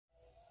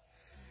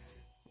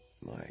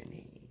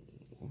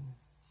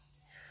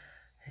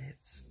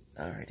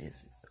already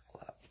 6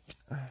 o'clock.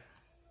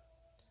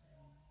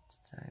 It's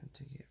time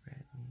to get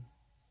ready.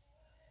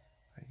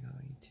 We're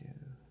going to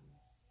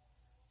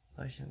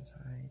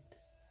Oceanside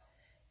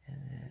and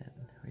then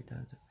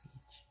Redondo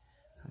Beach.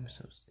 I'm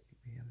so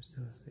sleepy. I'm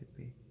still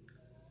sleepy.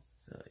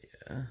 So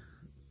yeah.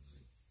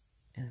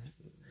 And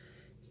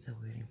still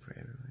waiting for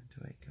everyone to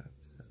wake up.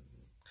 So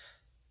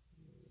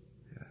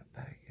I'm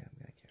back and I'm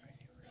gonna get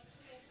ready for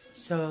it.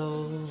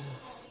 So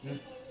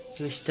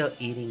we're still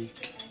eating,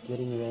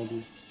 getting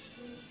ready.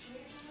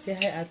 Say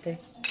hi, Ate.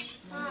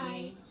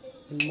 Hi.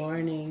 Good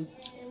morning.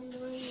 Good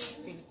morning,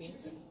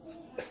 Philippines.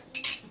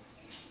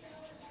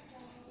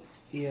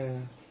 Yeah.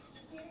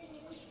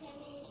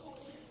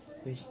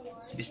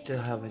 We still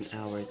have an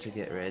hour to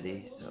get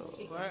ready. So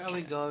where are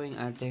we going,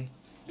 Ate?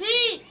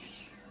 Beach.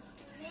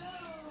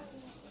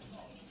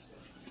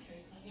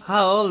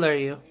 How old are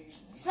you?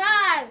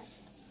 5.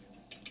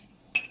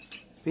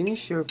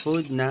 Finish your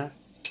food na.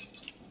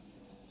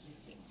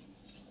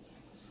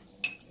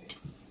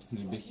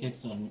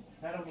 Next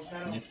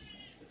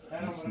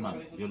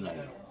month,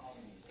 July.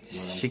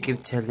 She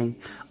kept telling,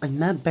 on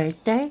my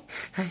birthday?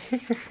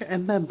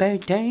 On my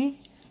birthday?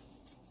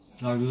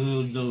 How do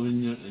you do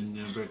in your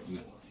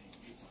birthday?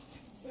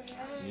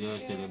 You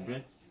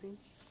celebrate?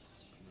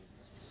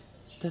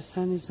 The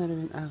sun is not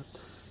even out.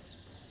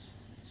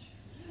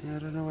 And I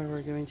don't know why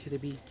we're going to the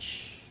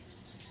beach.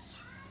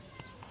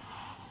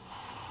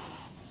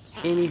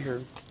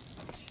 Anywho.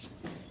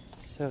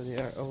 So they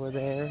are over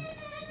there.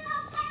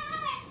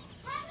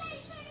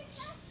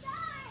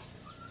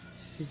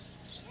 See?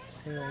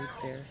 They're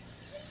right there.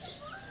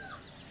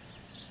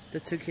 The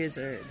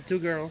two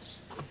girls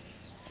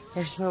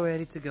are so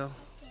ready to go.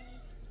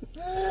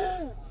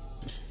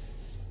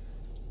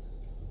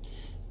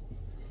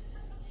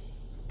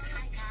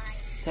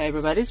 So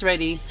everybody's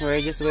ready. We're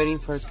just waiting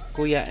for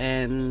Kuya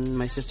and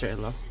my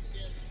sister-in-law,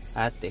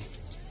 Ate.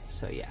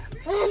 So yeah.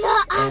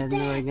 And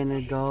we're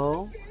gonna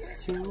go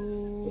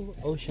to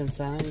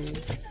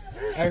Oceanside.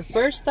 Our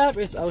first stop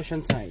is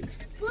Oceanside.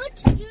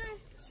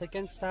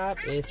 Second stop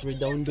is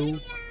Redondo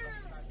Beach.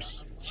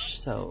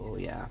 So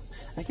yeah.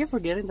 I keep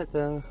forgetting that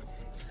the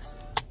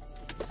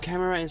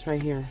camera is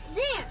right here.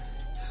 There.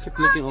 Keep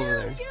looking over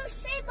there.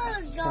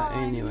 So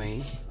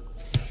anyway.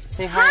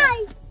 Say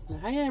hi.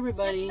 Hi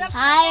everybody.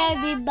 Hi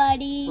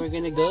everybody. We're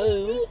gonna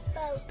go.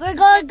 We're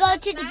going to go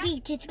to the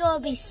beach. It's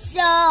going to be so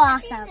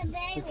awesome.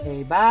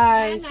 Okay,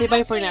 bye. Say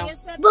bye for now.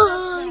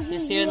 Bye. Okay,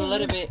 see you in a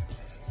little bit.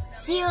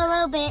 See you a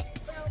little bit.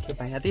 Okay,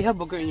 bye. Ate, you have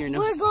booger in your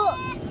nose. We're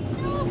going.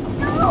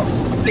 No.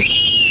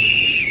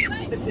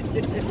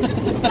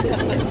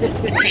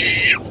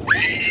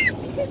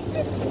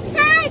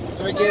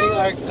 We're getting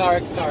our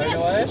car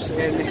wash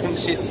and then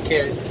she's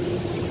scared.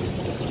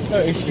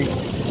 Where is she?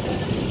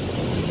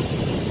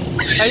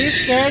 Are you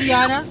scared,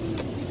 Yana?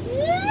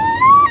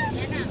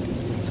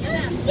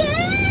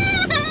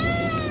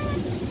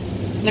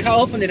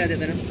 Naka-open din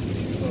natin, ano?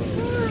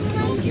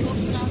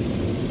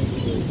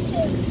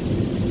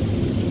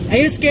 Are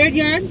you scared,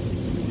 Yan?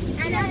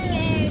 I'm not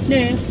scared.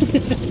 No.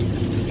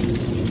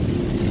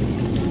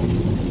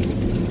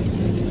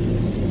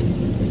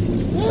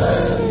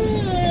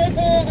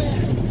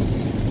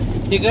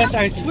 You guys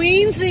are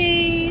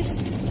twinsies!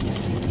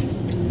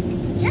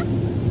 Yep.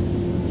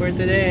 For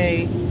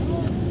today.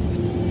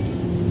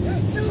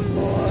 Some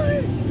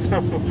more.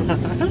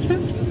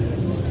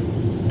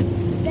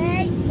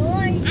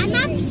 More. I'm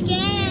not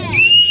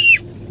scared.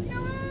 No.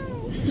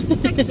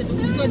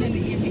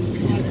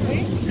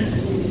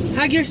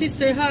 Hug your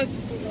sister, hug.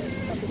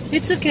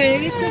 It's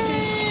okay, it's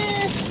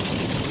okay.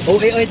 Oh,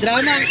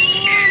 drama.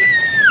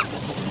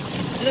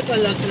 Look.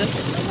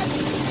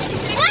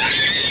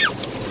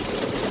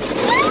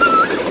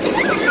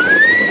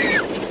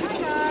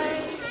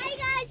 Hi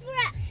guys,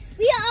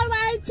 we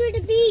arrived to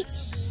the beach.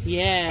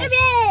 Yes.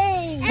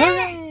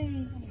 Hooray!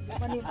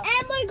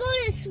 And we're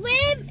going to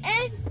swim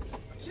and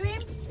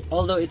swim.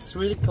 Although it's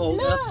really cold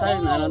outside,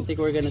 and I don't think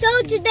we're gonna.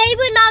 So today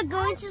we're not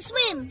going to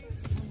swim.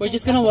 We're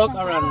just gonna walk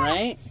around,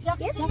 right?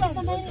 Yes.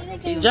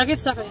 Okay,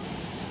 jacket's okay.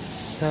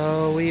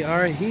 So we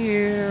are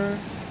here.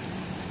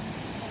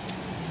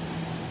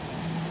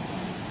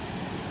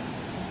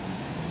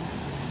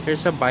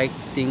 There's a bike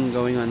thing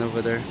going on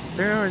over there.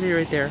 They're already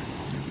right there.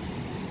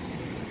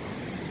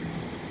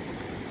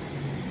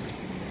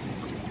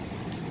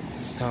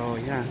 So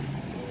yeah.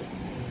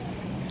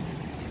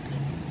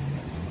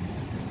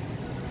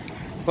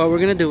 What we're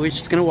gonna do, we're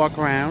just gonna walk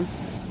around.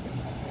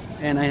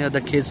 And I know the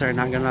kids are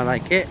not gonna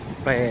like it,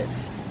 but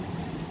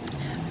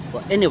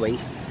well, anyway,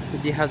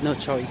 they have no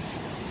choice.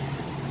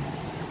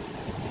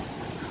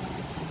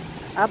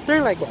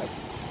 After like what,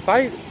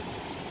 5,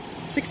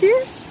 6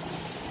 years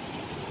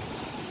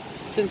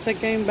since I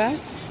came back.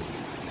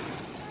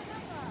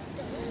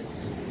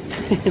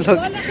 Look,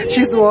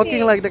 she's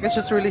walking like that because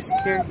she's really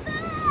scared.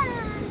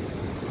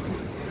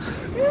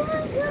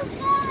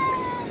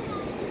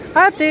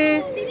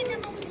 Ate!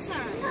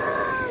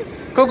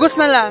 Kugos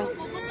na lang.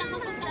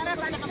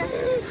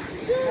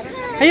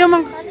 Ayaw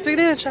mang.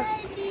 Sige na siya.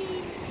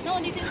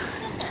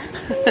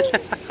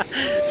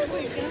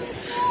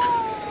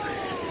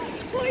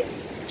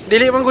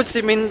 Dili man good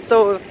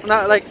cemento,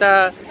 not like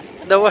the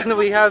one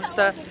we have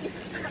sa.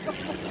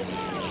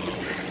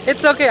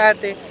 It's okay,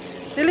 ate.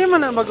 Dili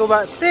man na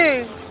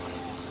magubate.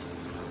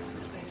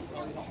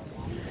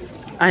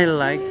 I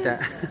like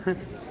that.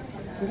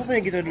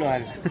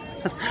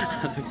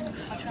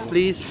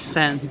 Please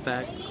stand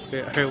back. We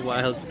are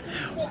wild.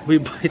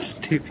 We bite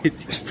stupid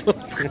people.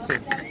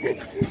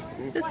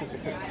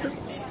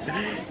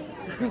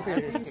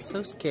 She's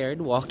so scared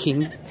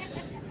walking.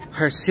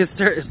 Her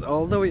sister is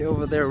all the way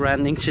over there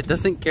running. She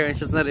doesn't care and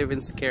she's not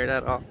even scared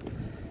at all.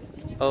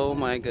 Oh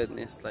my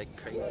goodness, like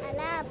crazy.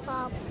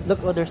 Look,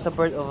 oh, there's a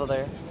bird over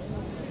there.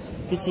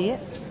 You see it?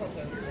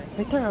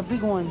 Right there, a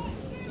big one.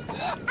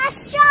 A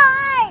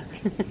shark!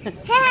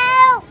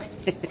 Help!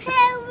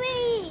 Help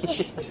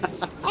me!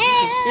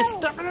 Help! You're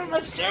stepping on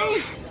my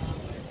shoes!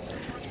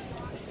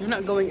 You're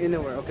not going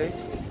anywhere, okay?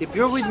 If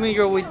you're with me,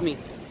 you're with me.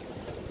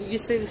 You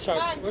see the shark.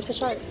 Where's the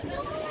shark?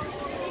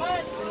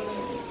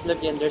 Look,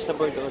 yan, there's a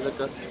bird. Oh,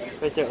 look.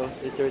 Right there, oh.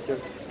 Right there, right there.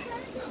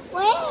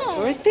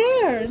 Where? Right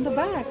there, in the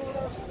back.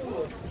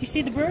 You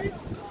see the bird?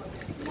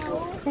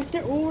 No. Right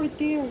there, oh, right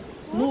there.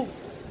 No.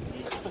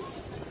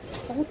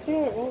 Right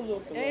there, oh,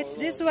 look. Yeah, it's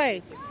this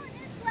way.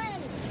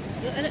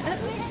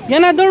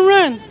 Yana, don't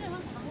run.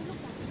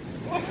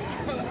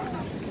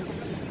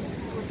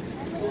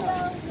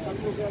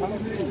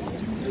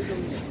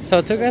 So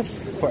it took us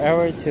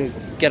forever to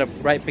get a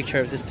right picture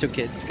of these two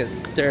kids because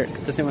Derek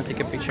doesn't want to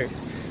take a picture.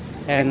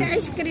 And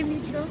Ice cream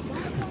ito.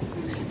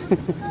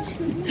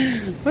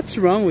 what's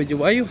wrong with you?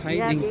 Why are you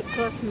hiding? Yeah,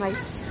 because my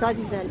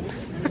sandal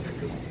is...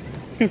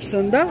 Your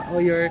sandal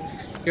or your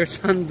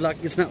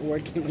sunblock is not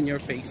working on your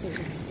face?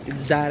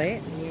 Is that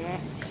it?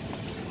 Yes.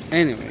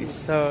 Anyway,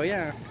 so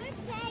yeah. We're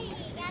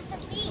playing at the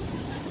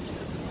beach.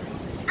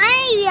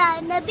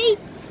 I'm on the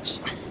beach.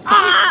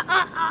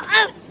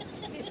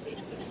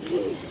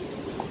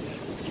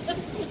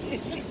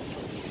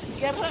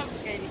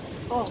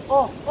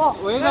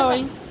 Where are you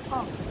going?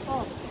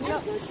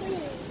 Let's go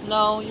swim.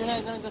 No, you're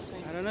not gonna go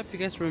swim. I don't know if you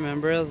guys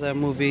remember the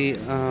movie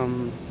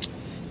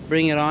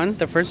Bring It On,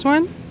 the first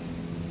one.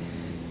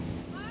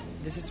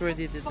 This is where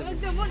they did the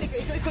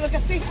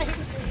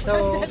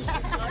So,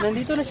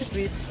 nandito na si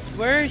Fritz.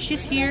 Where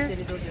she's here.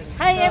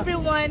 Hi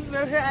everyone,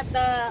 we're here at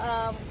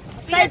the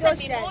side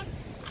ocean.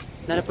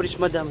 Nanapulis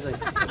madam.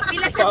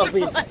 Pila sa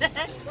people.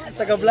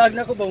 Taga-vlog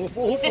na ko bang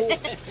upo.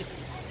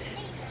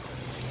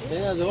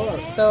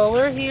 So,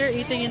 we're here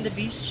eating in the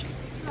beach.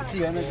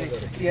 Siya na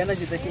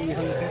dito yung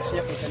beach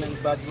niya kung kanang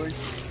bad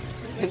words.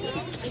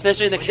 Na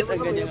siya nakita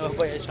ganyan ang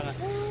babae at saka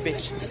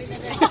beach.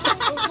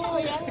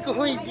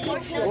 Kuy,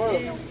 beach.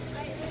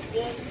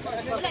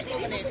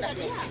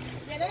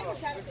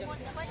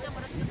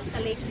 Sa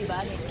lake, di ba?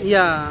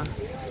 Yeah.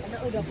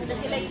 Punta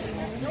sila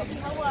yung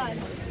hawan.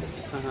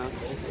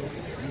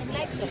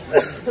 Like it.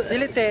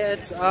 Dilite,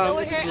 it's So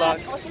we're here vlog.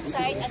 at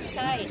oceanside and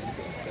side.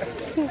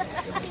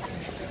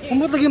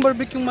 Kumot lagi yung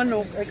barbecue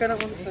manok. Ay ka na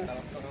kung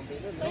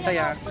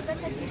saya.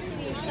 Maganda yung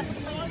fish. Tapos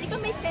may, di ba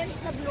may tent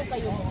na blue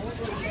kayo?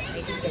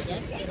 May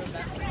ganyan? Meron ba?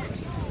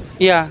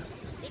 Yeah.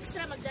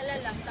 Extra magdala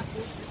lang.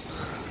 Tapos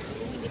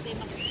kung hindi tayo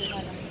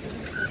makukuha lang.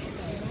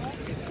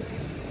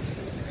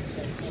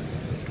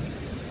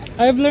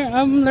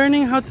 I'm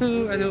learning how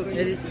to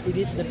edit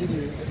the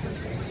video.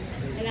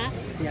 Wala?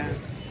 Yeah.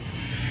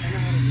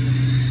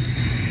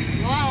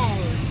 Wow!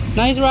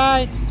 Nice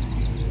ride.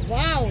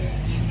 Wow!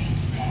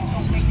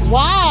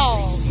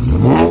 Wow!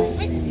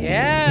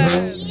 Yeah.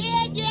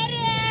 Yeah, get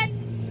it!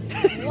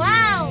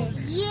 Wow!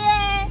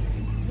 Yeah!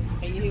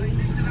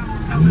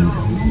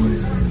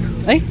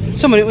 Ay,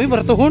 sama ni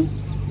baratuhon.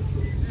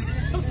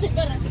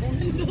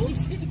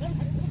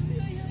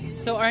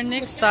 So our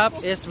next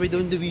stop is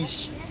Redondo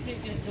Beach.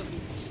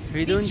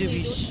 Redondo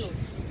Beach.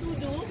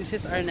 This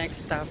is our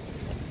next stop.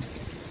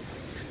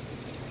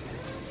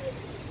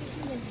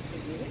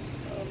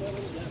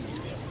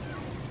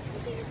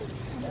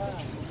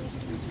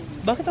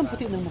 Bakit ang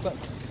puti ng mukha?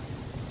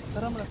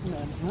 Tara malaki na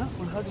ano, ha?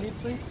 Mahag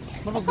lips eh.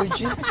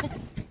 Mag-virgin.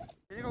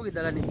 Hindi ko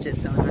gidala ni Chet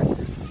sa mga.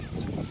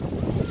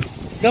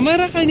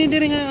 Gamara kayo ni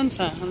diri ngayon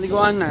sa ang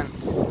liguanan.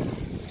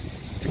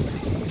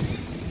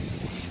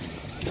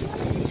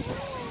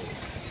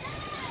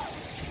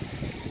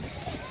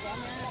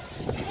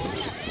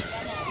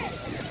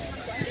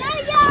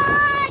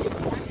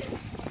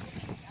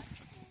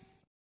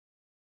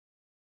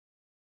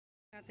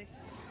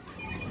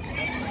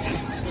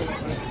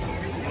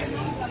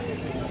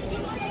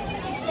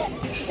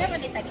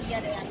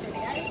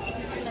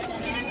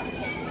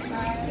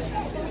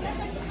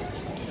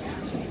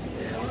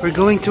 We're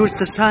going towards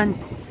the sun.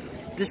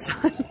 The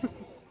sun.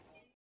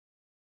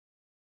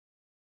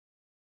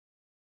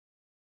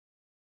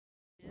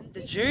 The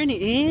journey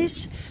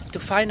is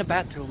to find a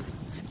bathroom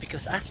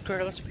because as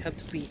girls we have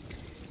to pee.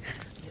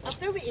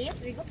 After we eat,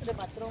 we go to the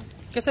bathroom.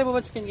 Kasi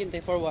babad sa kinginte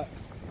for what?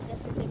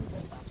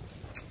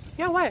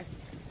 Yeah, why?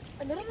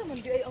 Ano lang naman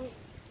di ay ang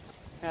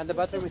Yeah, the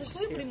bathroom is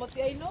just here. remote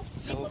di ay no?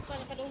 So,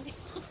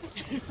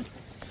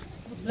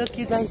 look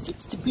you guys,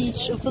 it's the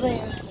beach over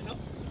there.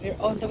 We're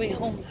on the way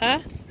home,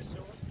 huh?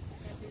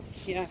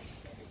 Yeah.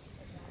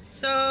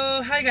 So,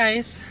 hi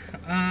guys.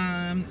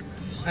 I'm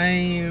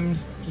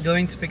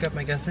going to pick up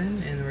my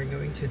cousin and we're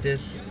going to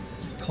this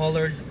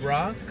colored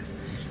rock.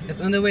 It's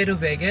on the way to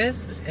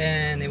Vegas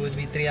and it would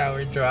be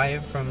 3-hour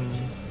drive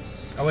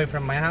away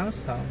from my house.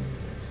 So,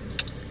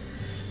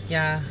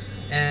 yeah,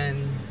 and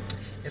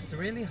it's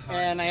really hot.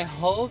 And I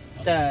hope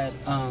that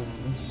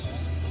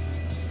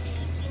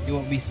it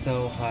won't be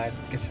so hot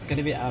because it's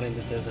gonna be out in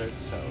the desert.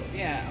 So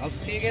yeah, I'll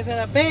see you guys in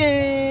a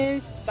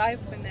bit. Bye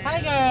for now.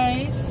 Hi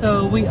guys.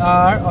 So we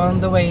are on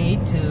the way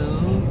to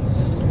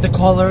the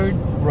colored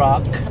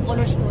rock. The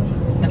color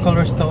stone. The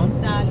color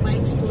stone. The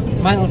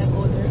milestone.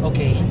 Milestone.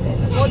 Okay.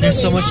 There's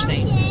so much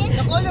thing.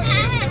 The color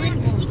is the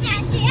rainbow.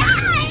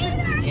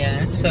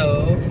 Yeah.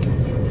 So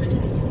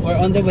we're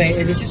on the way,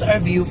 and this is our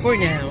view for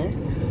now.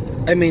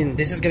 I mean,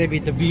 this is gonna be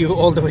the view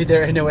all the way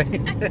there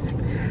anyway.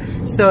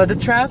 So the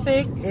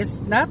traffic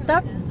is not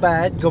that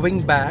bad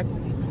going back.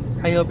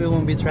 I hope it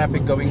won't be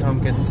traffic going home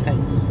because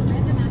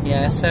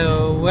yeah,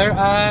 so we're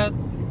at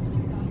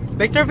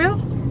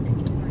Victorville?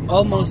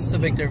 Almost to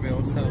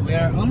Victorville. So we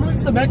are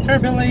almost to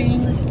Victorville.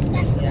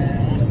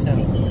 Yeah, so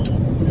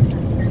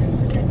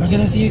we're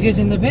gonna see you guys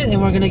in a bit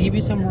and we're gonna give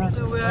you some rocks.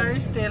 So we are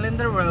still in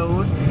the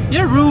road.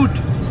 You're rude!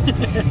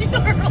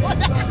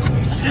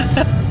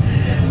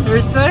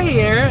 We're still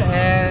here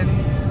and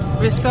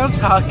we're still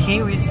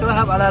talking. We still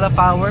have a lot of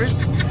powers,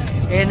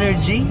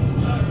 energy,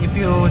 if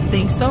you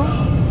think so.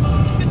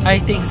 I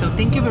think so.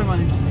 Thank you very much.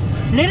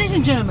 Ladies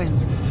and gentlemen,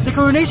 the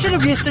coronation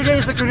of yesterday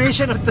is the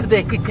coronation of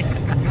today.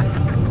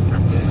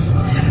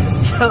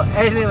 So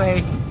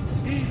anyway.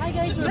 Hi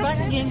guys, we're back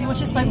again. It was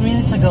just 5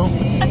 minutes ago.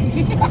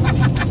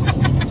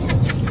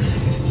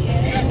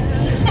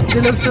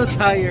 They look so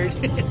tired.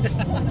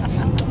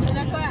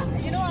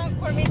 You know,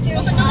 for me too.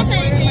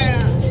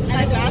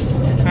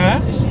 Huh?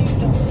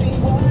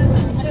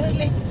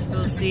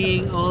 So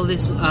seeing all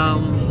these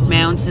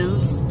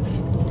mountains.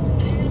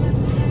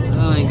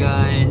 Oh my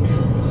god.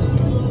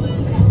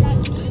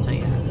 So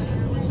yeah.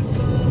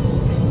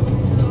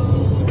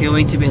 It's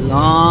going to be a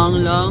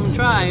long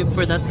drive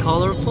for that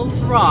colorful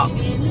rock.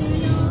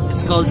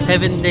 It's called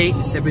 7 days.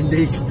 7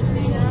 days.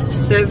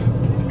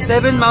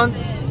 Seven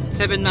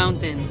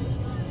mountain.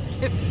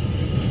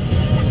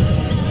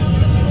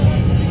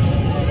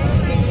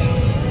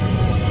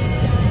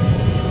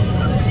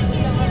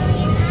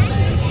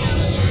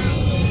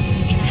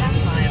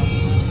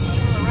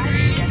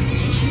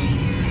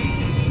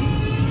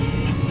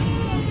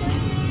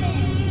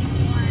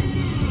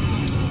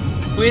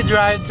 We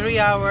drive 3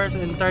 hours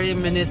and 30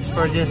 minutes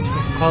for this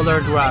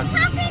colored rock.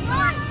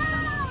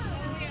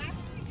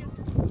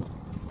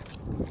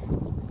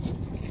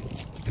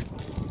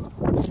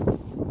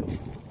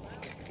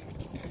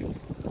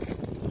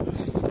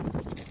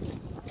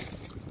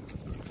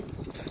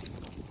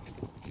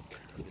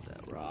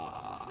 That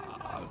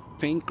rock,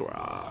 pink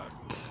rock.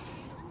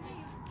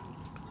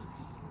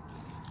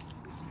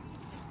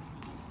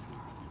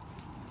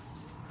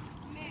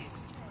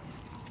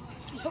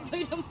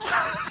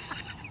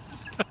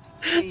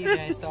 Hey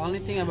guys, the only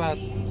thing about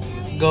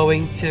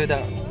going to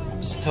the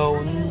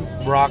stone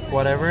rock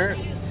whatever,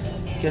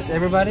 because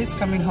everybody's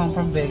coming home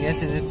from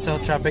Vegas and it's so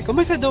traffic. Oh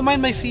my god, don't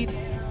mind my feet.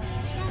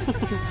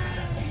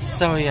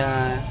 So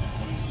yeah,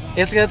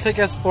 it's gonna take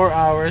us 4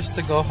 hours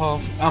to go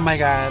home. Oh my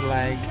god,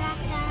 like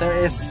that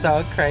is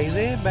so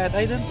crazy, but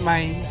I don't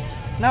mind.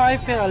 Now I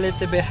feel a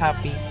little bit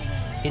happy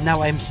and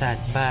now I'm sad.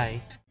 Bye.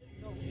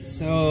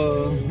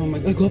 So, oh my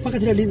god, guwapa ka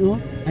din,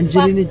 oh.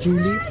 Angelina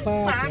Jolie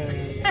pa.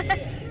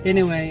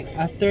 Anyway,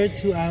 after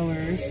 2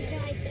 hours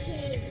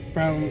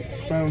from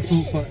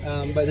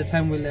by the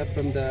time we left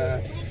from the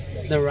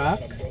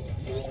rock,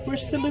 we're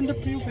still in the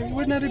freeway.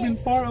 We're not even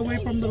far away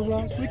from the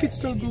rock. We could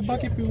still go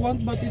back if we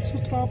want, but it's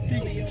so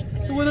traffic.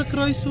 I wanna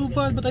cry so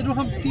bad, but I don't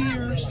have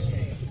tears.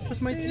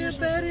 Because my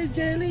tears are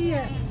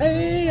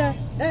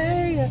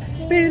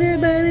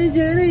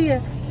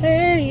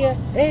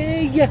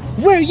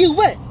where you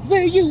at?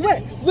 Where you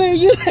at? Where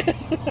you at?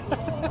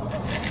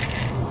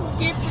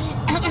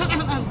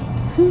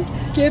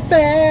 Que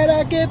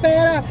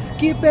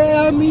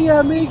pera, mi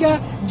amiga,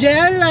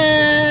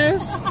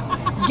 jealous.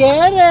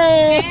 Get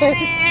it?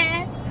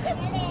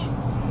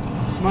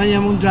 Maya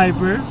mong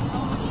driver.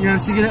 Yan,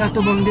 sige na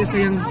atubang di sa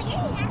yung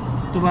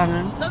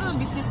tubangan. Saan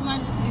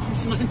businessman?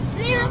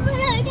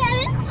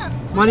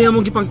 Maya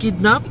mong gipang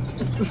kidnap.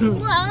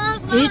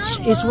 Each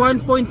is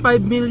 1.5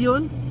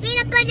 million.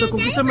 So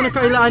kung isa mo na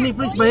kailaani,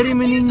 please bayarin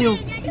mo ninyo.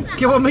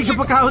 Kaya may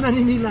kapakaunan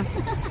nila.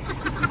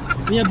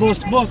 Maya,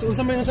 boss.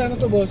 Unsa man sa ano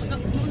to, boss?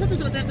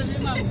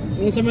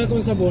 Unsa man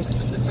to sa boss?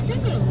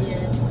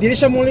 Dili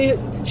siya muli.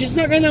 She's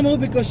not gonna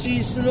move because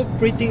she's look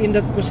pretty in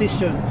that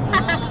position.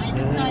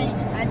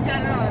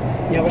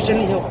 Yeah, what's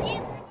your liho?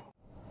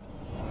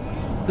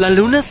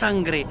 Lalo na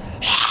sangre.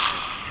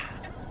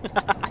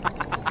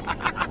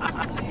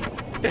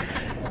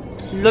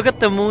 Look at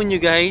the moon, you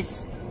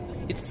guys.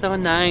 It's so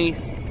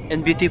nice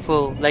and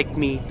beautiful, like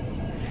me.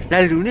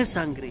 Lalo na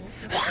sangre.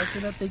 I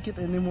cannot take it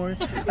anymore.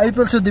 I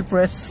feel so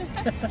depressed.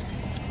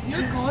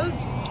 You're cold?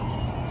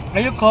 Are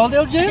you cold,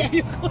 LJ? Yeah,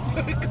 you're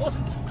cold.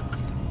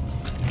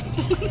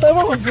 Tama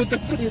ko puto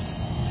Fritz.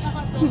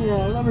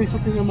 Yeah, may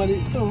suking nga mali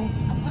ito.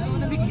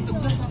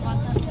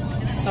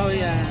 So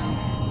yeah.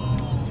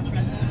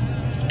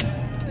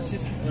 This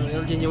is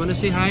Elgin, you wanna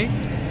say hi?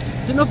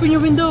 Then open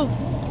your window.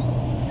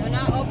 Do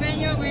not open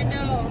your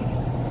window.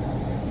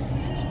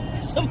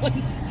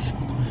 Someone.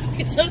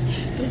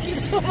 Kung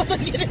kinsa mo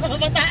magiging mga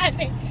bataan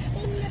eh.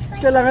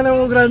 Kailangan na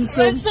mong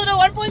ransom. So na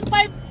 1.5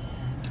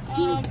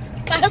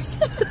 pass.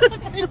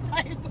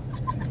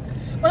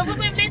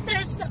 1.5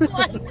 liters na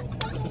kuwan.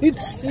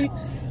 Oopsie.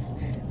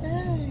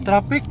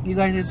 Traffic, you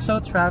guys, it's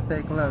so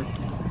traffic. Look.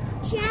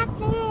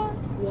 Traffic.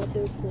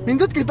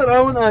 Nindot kita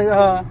rawon ay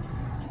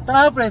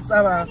tara press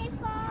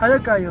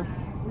hayag kayo.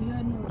 We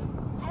went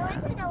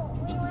to the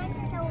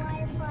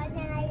waterfalls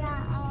and I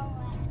got all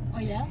wet. Oh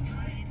yeah?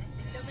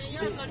 The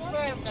mayor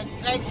confirmed that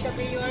drive sa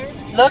mayor.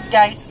 Look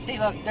guys, see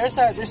look, there's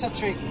a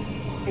trick.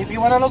 If you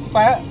wanna look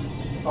fat,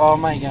 oh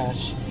my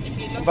gosh. If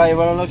you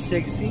wanna look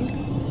sexy,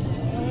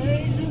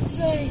 Ay,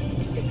 susay.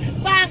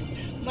 Bak!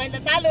 May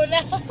natalo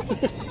na.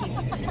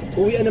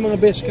 uwian ng mga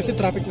besh kasi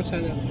traffic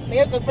masyado.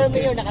 Mayor confirm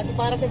mayor.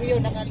 Para sa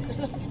mayor.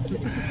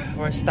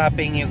 We're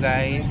stopping, you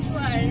guys.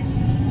 Why?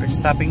 We're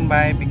stopping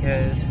by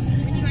because...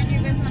 Which one you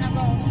guys wanna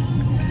go?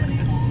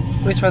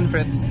 Which one,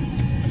 Fritz?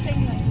 Sa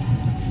inyo.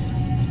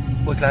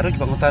 Uy, klaro,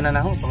 pangutanan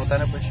na ako.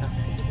 Pangutanan po siya.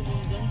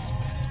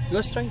 Go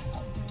straight.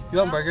 You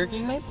want Burger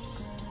King, mate?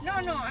 No,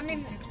 I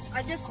mean,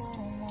 I just...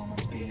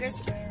 You guys...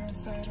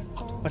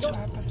 What's up?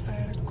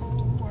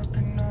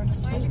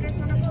 Where you guys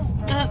wanna go?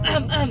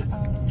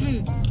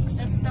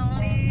 That's the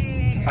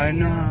only... I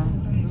know.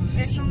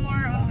 There's some more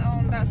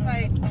on that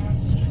side.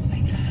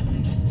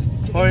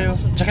 Oreo.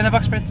 Check in the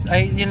box, Fritz.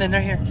 Ay, yun in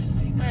here.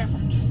 Where?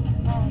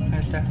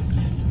 Right there.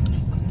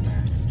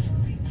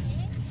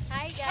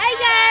 Hi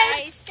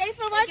guys! Thanks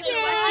for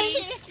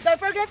watching! Don't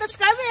forget to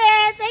subscribe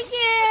it! Thank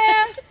you!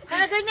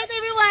 Have a good night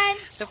everyone!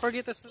 Don't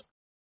forget to